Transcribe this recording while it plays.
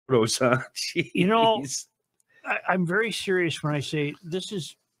photos, huh? Jeez. You know, I'm very serious when I say this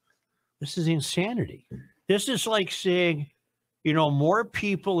is insanity. This is like saying, you know, more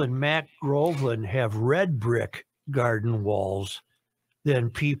people in Mac Groveland have red brick garden walls than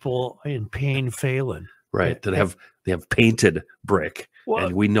people in Payne Phelan. Right. They have painted brick. Well,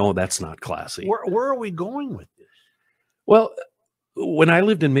 and we know that's not classy. Where are we going with this? Well, when I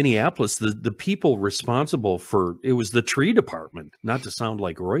lived in Minneapolis, the people responsible for it was the tree department, not to sound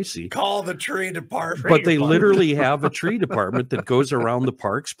like Royce. Call the tree department. But they literally have a tree department that goes around the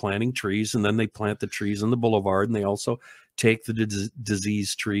parks planting trees, and then they plant the trees on the boulevard, and they also take the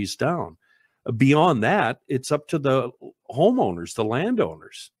diseased trees down. Beyond that, it's up to the homeowners, the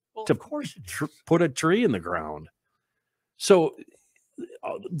landowners, to put a tree in the ground. So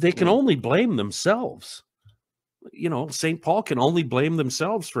they can only blame themselves. You know, St. Paul can only blame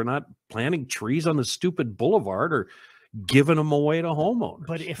themselves for not planting trees on the stupid boulevard or giving them away to homeowners.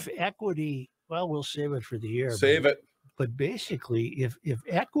 But if equity, well, we'll save it for the air. Save it. But basically, if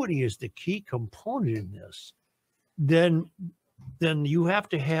equity is the key component in this, then you have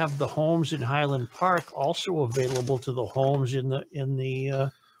to have the homes in Highland Park also available to the homes in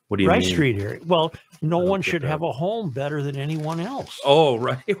the what do you Rice mean? Street area. Well, no one should have a home better than anyone else. Oh,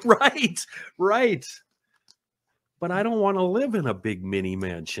 right. But I don't want to live in a big mini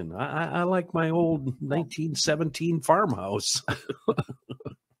mansion. I like my old 1917 farmhouse.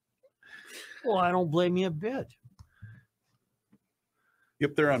 Well, I don't blame you a bit. You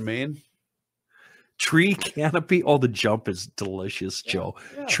up there on Main? Tree canopy. Oh, the jump is delicious, Joe.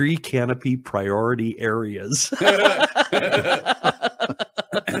 Yeah. Tree canopy priority areas.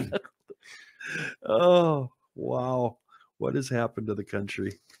 Oh, wow. What has happened to the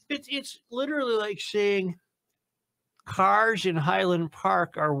country? It's literally like saying cars in Highland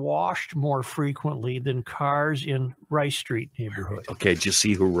Park are washed more frequently than cars in Rice Street neighborhood. Okay, did you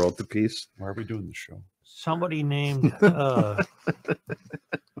see who wrote the piece? Why are we doing the show? Somebody named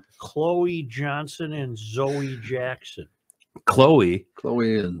Chloe Johnson and Zoe Jackson. Chloe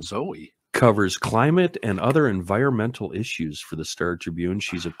and Zoe covers climate and other environmental issues for the Star Tribune.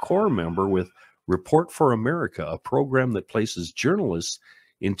 She's a core member with Report for America, a program that places journalists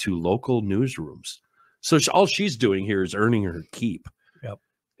into local newsrooms. So all she's doing here is earning her keep. Yep.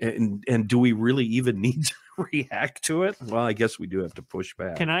 And do we really even need to react to it? Well, I guess we do have to push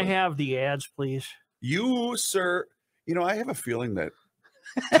back. Can I have the ads, please? You, sir. You know, I have a feeling that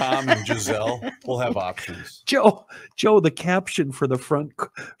Tom and Giselle will have options. Joe, the caption for the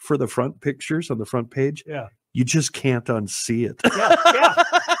front pictures on the front page. Yeah. You just can't unsee it. Yeah.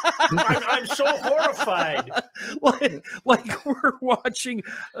 I'm so horrified. like we're watching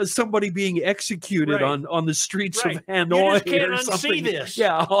somebody being executed on the streets of Hanoi. You just can't or unsee something. this.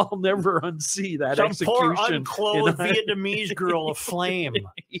 Yeah, I'll never unsee that Some execution. poor unclothed Vietnamese girl aflame.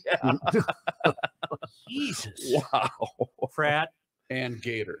 Yeah. Jesus. Wow. Frat. And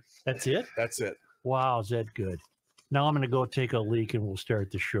Gator. That's it? That's it. Wow, is that good? Now I'm going to go take a leak and we'll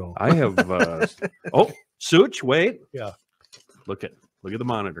start the show. I have oh, Such, wait. Yeah. Look at the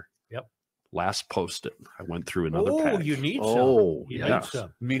monitor. Yep. Last post-it. I went through another Oh, pack. you need some. Oh, you yeah. need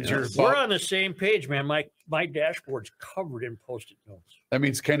some. Means We're on the same page, man. My dashboard's covered in Post-it notes. That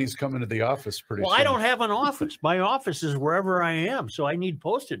means Kenny's coming to the office pretty soon. I don't have an office. My office is wherever I am, so I need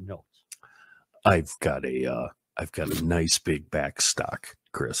Post-it notes. I've got a nice big back stock,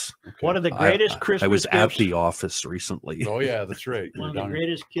 Chris. Okay. One of the greatest Christmas I was gifts. at the office recently. Oh yeah, that's right. One of the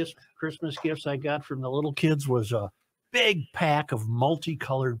greatest Christmas gifts I got from the little kids was a big pack of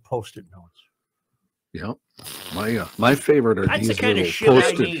multicolored Post-it notes. Yeah, my favorite are That's these the kind little of shit I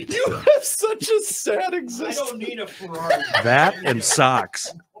Post-it. need. You have such a sad I existence. don't need a Ferrari. That and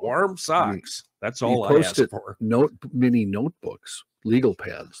socks, warm socks. That's all I ask for. Mini notebooks, legal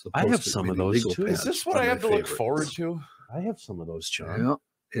pads. I have Post-it some of mini those legal too. pads Is this what are I my have to look favorite. forward to? I have some of those, John.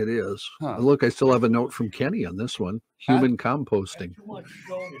 Yeah, it is. Huh. Look, I still have a note from Kenny on this one. Human composting.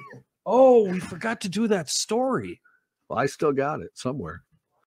 Oh, we forgot to do that story. Well, I still got it somewhere.